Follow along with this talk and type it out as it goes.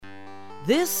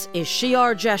This is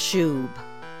Shear Jashub,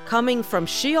 coming from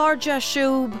Shear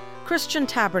Jashub Christian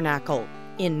Tabernacle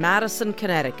in Madison,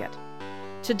 Connecticut.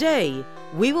 Today,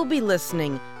 we will be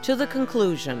listening to the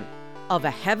conclusion of a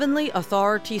Heavenly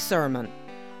Authority sermon,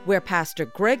 where Pastor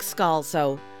Greg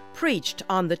Scalzo preached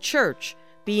on the church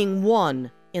being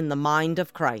one in the mind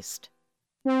of Christ.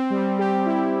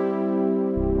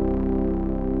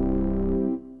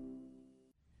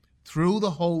 Through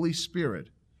the Holy Spirit,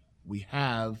 we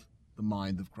have the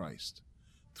mind of Christ.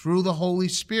 Through the Holy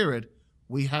Spirit,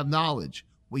 we have knowledge.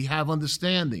 We have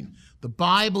understanding. The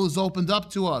Bible is opened up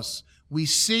to us. We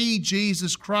see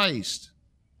Jesus Christ.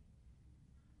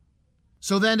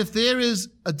 So then, if there is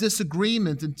a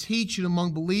disagreement in teaching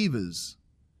among believers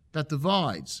that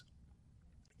divides,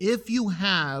 if you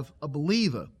have a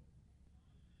believer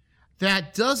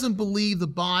that doesn't believe the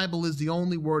Bible is the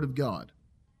only Word of God,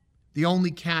 the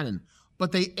only canon,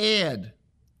 but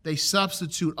they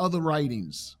substitute other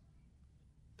writings,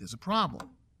 there's a problem.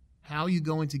 How are you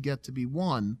going to get to be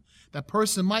one? That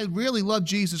person might really love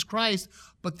Jesus Christ,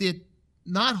 but they're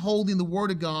not holding the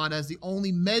Word of God as the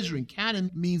only measuring.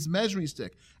 Canon means measuring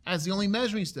stick. As the only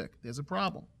measuring stick, there's a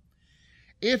problem.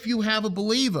 If you have a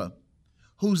believer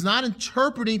who's not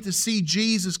interpreting to see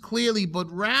Jesus clearly,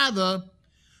 but rather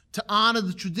to honor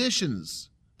the traditions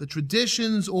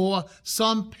or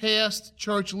some past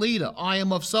church leader, I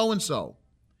am of so-and-so,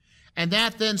 and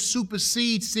that then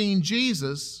supersedes seeing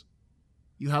Jesus,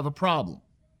 you have a problem.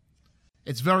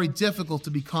 It's very difficult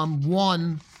to become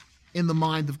one in the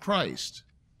mind of Christ.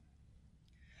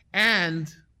 And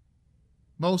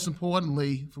most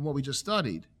importantly, from what we just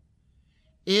studied,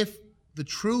 if the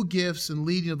true gifts and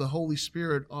leading of the Holy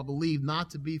Spirit are believed not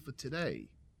to be for today,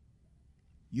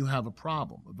 you have a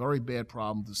problem, a very bad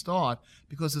problem to start,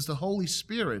 because it's the Holy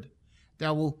Spirit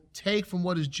that will take from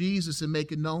what is Jesus and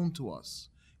make it known to us,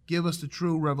 give us the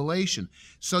true revelation.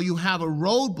 So you have a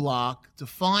roadblock to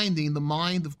finding the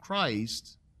mind of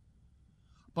Christ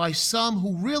by some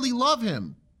who really love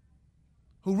him,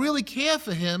 who really care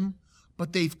for him,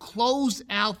 but they've closed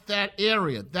out that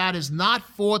area. That is not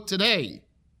for today.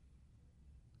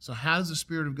 So how does the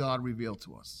Spirit of God reveal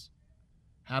to us?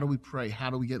 How do we pray? How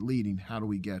do we get leading? How do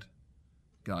we get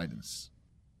guidance?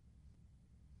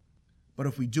 But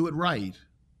if we do it right,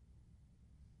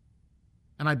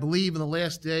 and I believe in the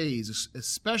last days,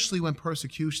 especially when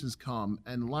persecutions come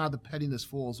and a lot of the pettiness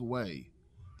falls away,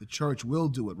 the church will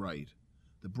do it right.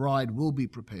 The bride will be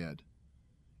prepared.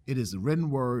 It is the written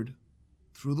word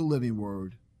through the living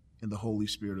word in the Holy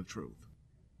Spirit of truth.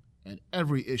 And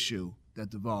every issue that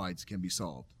divides can be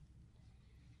solved.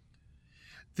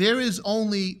 There is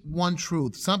only one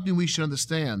truth, something we should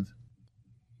understand.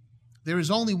 There is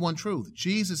only one truth.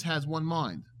 Jesus has one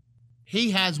mind.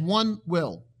 He has one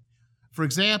will. For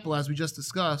example, as we just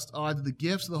discussed, either the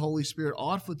gifts of the Holy Spirit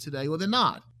are for today or they're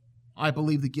not. I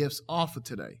believe the gifts are for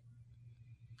today.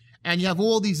 And you have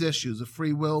all these issues of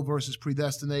free will versus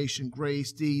predestination,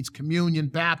 grace, deeds, communion,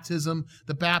 baptism,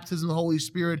 the baptism of the Holy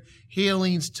Spirit,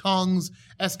 healings, tongues,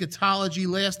 eschatology,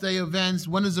 last day events,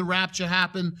 when does the rapture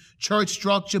happen, church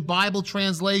structure, Bible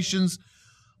translations.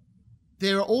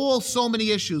 There are all so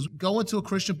many issues. Go into a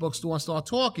Christian bookstore and start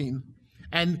talking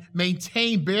and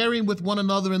maintain bearing with one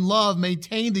another in love,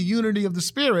 maintain the unity of the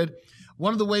Spirit.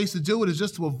 One of the ways to do it is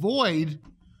just to avoid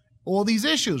all these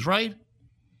issues, right?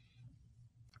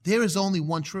 There is only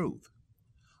one truth.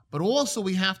 But also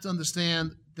we have to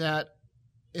understand that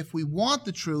if we want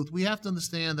the truth, we have to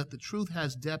understand that the truth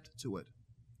has depth to it.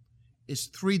 It's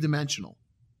three-dimensional.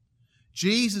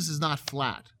 Jesus is not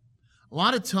flat. A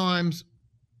lot of times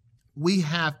we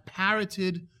have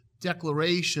parroted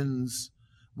declarations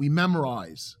we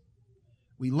memorize.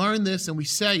 We learn this and we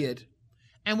say it,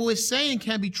 and what we're saying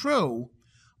can be true,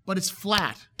 but it's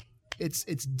flat. It's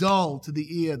dull to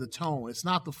the ear, the tone. It's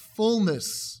not the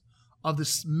fullness of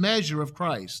this measure of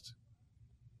Christ.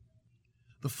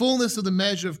 The fullness of the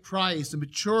measure of Christ, the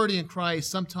maturity in Christ,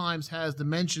 sometimes has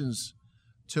dimensions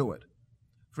to it.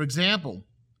 For example,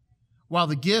 while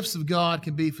the gifts of God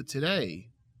can be for today,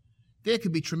 there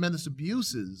can be tremendous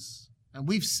abuses, and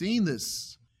we've seen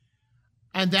this.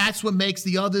 And that's what makes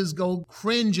the others go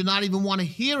cringe and not even want to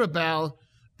hear about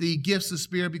the gifts of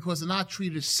Spirit, because they're not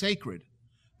treated as sacred.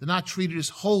 They're not treated as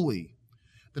holy.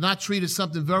 They're not treated as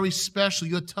something very special.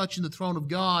 You're touching the throne of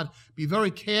God. Be very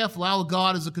careful. Our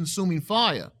God is a consuming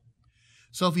fire.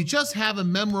 So if you just have a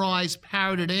memorized,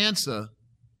 parroted answer,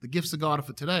 the gifts of God are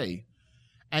for today,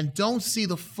 and don't see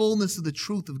the fullness of the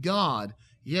truth of God,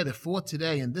 yeah, they're for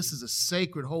today, and this is a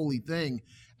sacred, holy thing,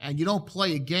 and you don't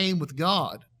play a game with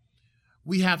God.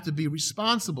 We have to be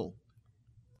responsible.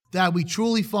 that we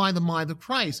truly find the mind of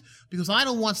Christ. Because I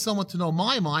don't want someone to know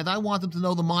my mind. I want them to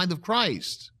know the mind of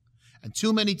Christ. And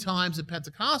too many times in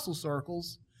Pentecostal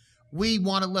circles, we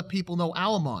want to let people know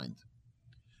our mind.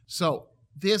 So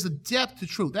there's a depth to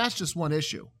truth. That's just one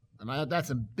issue. And that's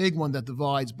a big one that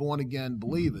divides born-again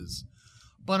believers.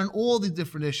 But in all the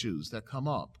different issues that come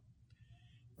up,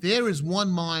 there is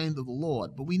one mind of the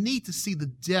Lord. But we need to see the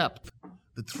depth,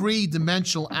 the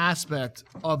three-dimensional aspect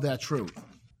of that truth.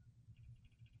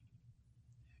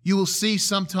 You will see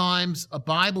sometimes a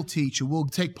Bible teacher will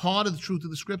take part of the truth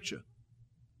of the Scripture,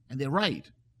 and they're right,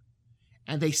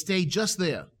 and they stay just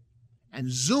there,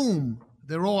 and zoom,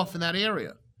 they're off in that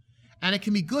area. And it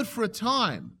can be good for a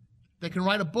time. They can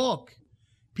write a book.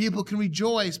 People can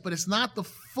rejoice, but it's not the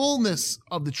fullness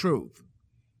of the truth.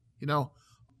 You know,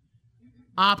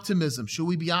 optimism. Should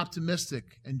we be optimistic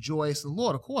and joyous in the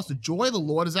Lord? Of course, the joy of the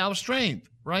Lord is our strength,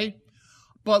 right?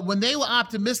 But when they were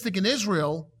optimistic in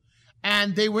Israel,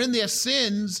 and they were in their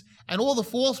sins, and all the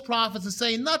false prophets are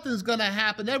saying nothing's going to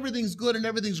happen, everything's good and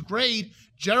everything's great,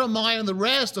 Jeremiah and the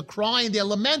rest are crying, they're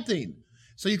lamenting.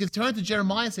 So you can turn to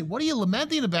Jeremiah and say, what are you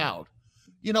lamenting about?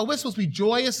 You know, we're supposed to be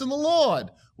joyous in the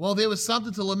Lord. Well, there was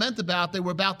something to lament about. They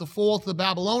were about to fall to the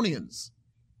Babylonians.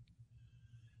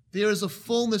 There is a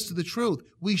fullness to the truth.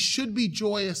 We should be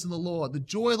joyous in the Lord. The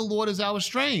joy of the Lord is our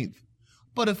strength.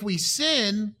 But if we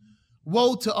sin,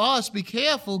 woe to us, be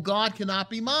careful, God cannot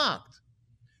be mocked.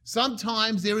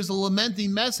 Sometimes there is a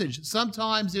lamenting message.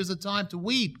 Sometimes there's a time to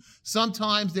weep.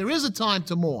 Sometimes there is a time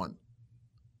to mourn.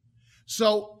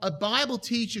 So a Bible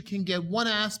teacher can get one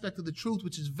aspect of the truth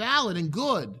which is valid and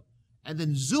good, and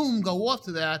then zoom, go off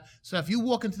to that. So if you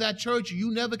walk into that church, you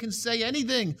never can say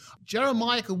anything.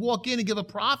 Jeremiah could walk in and give a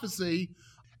prophecy,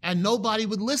 and nobody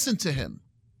would listen to him.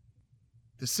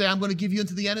 To say, I'm going to give you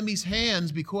into the enemy's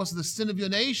hands because of the sin of your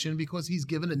nation, because he's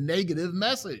given a negative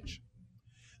message.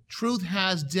 Truth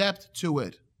has depth to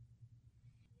it.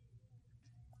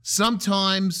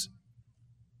 Sometimes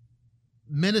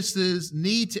ministers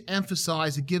need to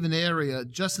emphasize a given area,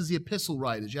 just as the epistle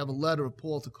writers. You have a letter of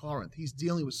Paul to Corinth. He's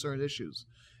dealing with certain issues.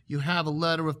 You have a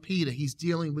letter of Peter. He's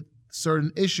dealing with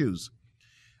certain issues.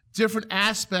 Different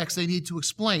aspects they need to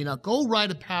explain. Now, go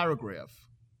write a paragraph.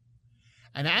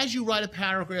 And as you write a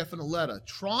paragraph in a letter,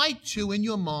 try to, in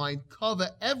your mind, cover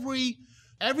every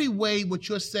way what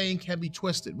you're saying can be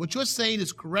twisted. What you're saying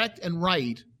is correct and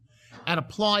right and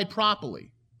applied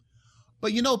properly.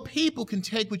 But you know, people can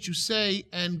take what you say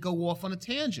and go off on a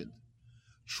tangent.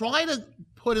 Try to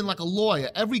put in like a lawyer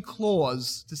every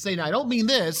clause to say, now, I don't mean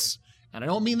this, and I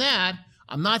don't mean that.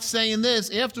 I'm not saying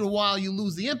this. After a while, you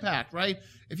lose the impact, right?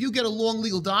 If you get a long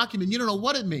legal document, you don't know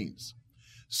what it means.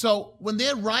 So when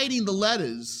they're writing the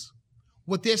letters,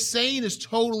 what they're saying is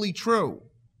totally true.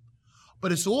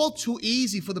 But it's all too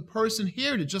easy for the person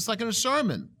hearing it, just like in a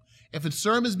sermon. If a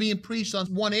sermon is being preached on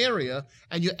one area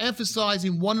and you're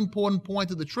emphasizing one important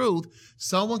point of the truth,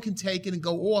 someone can take it and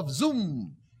go off,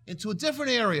 zoom, into a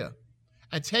different area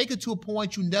and take it to a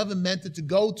point you never meant it to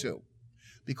go to.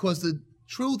 Because the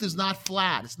truth is not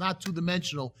flat. It's not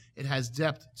two-dimensional. It has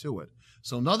depth to it.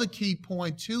 So another key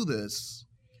point to this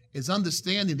is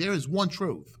understanding there is one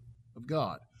truth of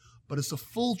God. But it's a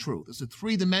full truth. It's a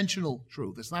three-dimensional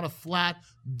truth. It's not a flat,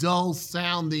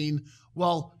 dull-sounding,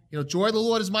 well, joy of the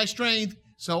Lord is my strength,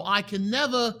 so I can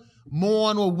never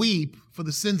mourn or weep for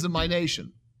the sins of my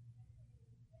nation.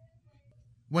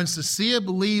 When sincere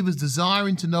believers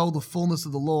desiring to know the fullness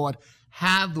of the Lord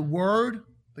have the Word,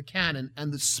 the canon,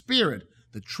 and the Spirit,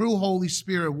 the true Holy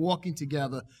Spirit walking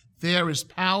together, there is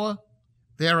power,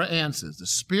 there are answers. The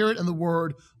Spirit and the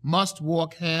Word must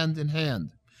walk hand in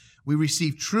hand. We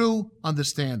receive true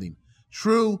understanding,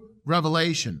 true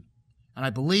revelation. And I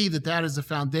believe that that is the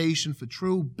foundation for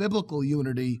true biblical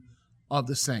unity of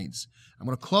the saints. I'm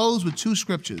going to close with two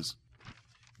scriptures.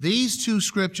 These two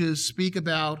scriptures speak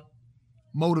about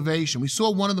motivation. We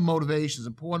saw one of the motivations,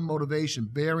 important motivation,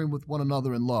 bearing with one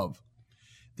another in love.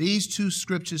 These two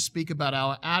scriptures speak about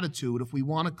our attitude if we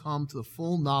want to come to the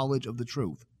full knowledge of the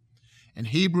truth. In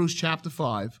Hebrews chapter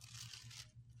 5,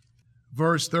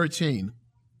 verse 13,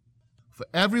 for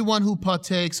everyone who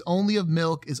partakes only of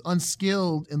milk is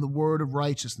unskilled in the word of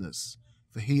righteousness,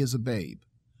 for he is a babe.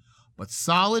 But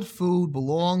solid food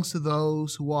belongs to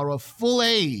those who are of full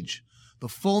age, the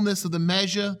fullness of the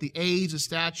measure, the age, the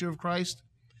stature of Christ.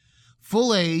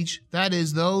 Full age, that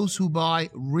is, those who by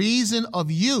reason of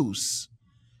use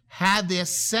had their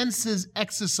senses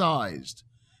exercised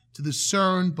to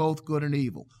discern both good and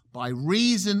evil. By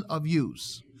reason of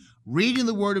use. Reading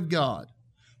the Word of God.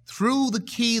 Through the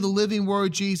key, the living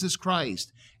Word, Jesus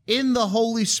Christ, in the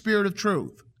Holy Spirit of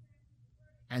truth.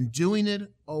 and doing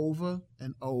it over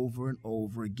and over and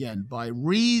over again. By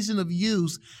reason of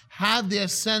use, have their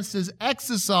senses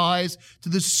exercised to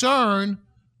discern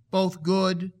both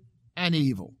good and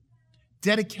evil.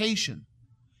 Dedication.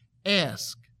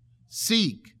 Ask,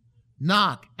 seek,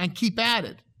 knock, and keep at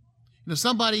it.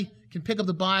 Somebody can pick up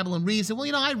the Bible and read and say,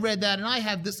 well, I read that and I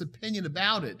have this opinion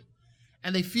about it.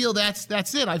 And they feel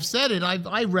that's it. I've said it.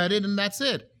 I read it and that's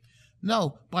it.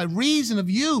 No, by reason of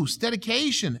use,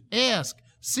 dedication, ask,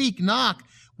 seek, knock,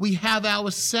 we have our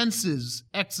senses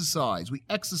exercised. We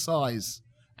exercise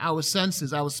our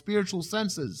senses, our spiritual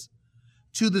senses,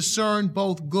 to discern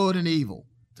both good and evil,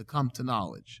 to come to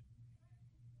knowledge.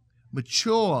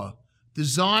 Mature,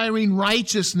 desiring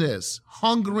righteousness,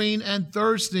 hungering and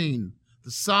thirsting,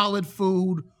 the solid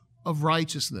food of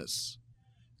righteousness.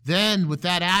 Then, with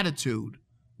that attitude,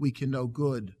 we can know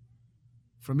good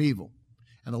from evil.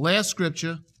 And the last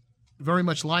scripture, very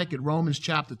much like it, Romans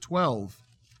chapter 12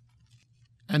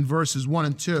 and verses 1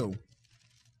 and 2.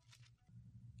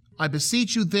 I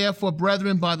beseech you, therefore,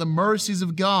 brethren, by the mercies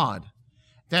of God,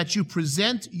 that you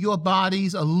present your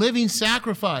bodies a living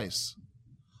sacrifice,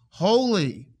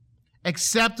 holy,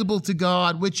 acceptable to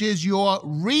God, which is your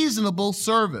reasonable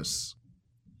service.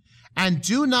 And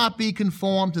do not be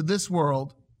conformed to this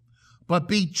world, but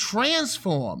be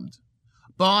transformed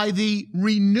by the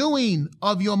renewing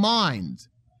of your mind,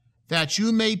 that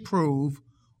you may prove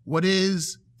what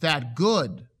is that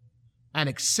good and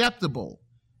acceptable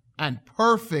and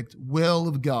perfect will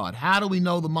of God. How do we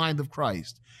know the mind of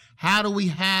Christ? How do we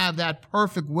have that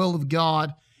perfect will of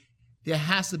God? There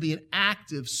has to be an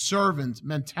active servant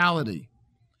mentality.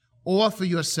 Offer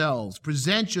yourselves,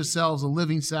 present yourselves a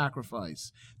living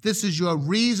sacrifice. This is your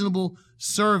reasonable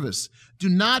service. Do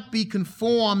not be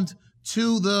conformed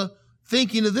to the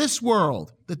thinking of this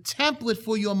world, the template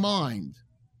for your mind.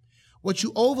 What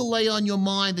you overlay on your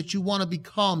mind that you want to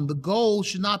become, the goal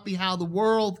should not be how the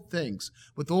world thinks.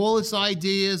 With all its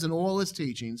ideas and all its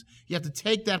teachings, you have to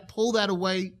take that, pull that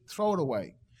away, throw it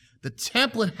away. The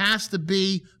template has to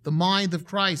be the mind of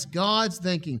Christ, God's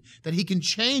thinking, that he can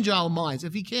change our minds.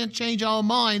 If he can't change our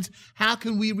minds, how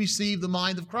can we receive the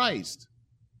mind of Christ?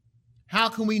 How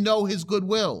can we know his good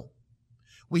will?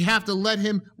 We have to let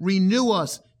him renew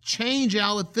us, change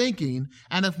our thinking,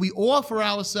 and if we offer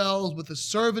ourselves with a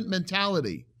servant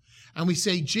mentality, and we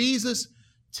say, Jesus,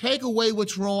 take away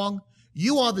what's wrong,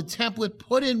 you are the template,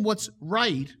 put in what's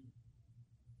right,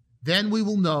 then we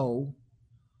will know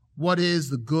what is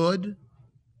the good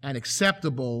and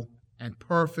acceptable and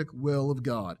perfect will of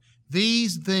God.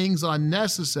 These things are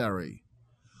necessary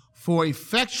for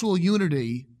effectual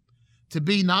unity, to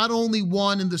be not only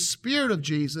one in the spirit of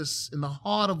Jesus, in the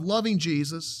heart of loving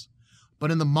Jesus,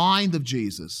 but in the mind of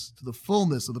Jesus, to the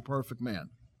fullness of the perfect man.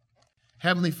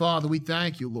 Heavenly Father, we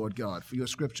thank you, Lord God, for your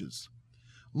scriptures.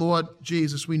 Lord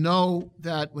Jesus, we know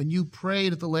that when you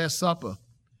prayed at the Last Supper,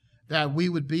 that we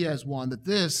would be as one, that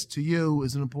this, to you,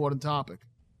 is an important topic.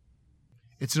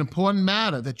 It's an important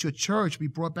matter that your church be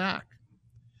brought back,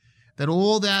 that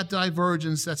all that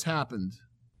divergence that's happened,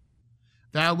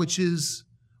 that which is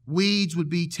weeds would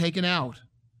be taken out,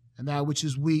 and that which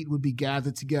is wheat would be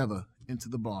gathered together into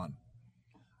the barn.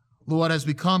 Lord, as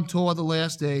we come toward the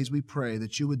last days, we pray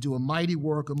that you would do a mighty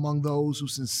work among those who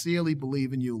sincerely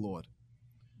believe in you, Lord,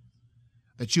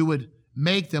 that you would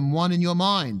make them one in your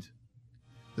mind,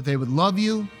 that they would love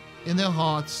you in their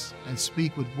hearts and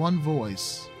speak with one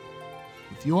voice,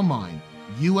 with your mind,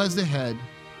 you as the head,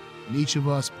 and each of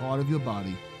us part of your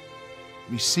body,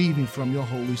 receiving from your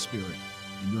Holy Spirit.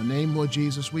 In your name, Lord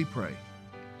Jesus, we pray.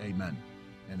 Amen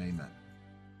and amen.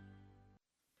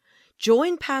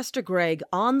 Join Pastor Greg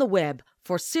on the web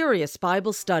for serious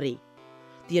Bible study.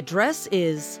 The address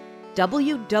is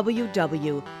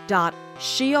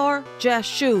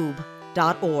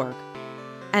www.shearjashub.org.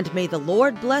 And may the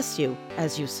Lord bless you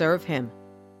as you serve him.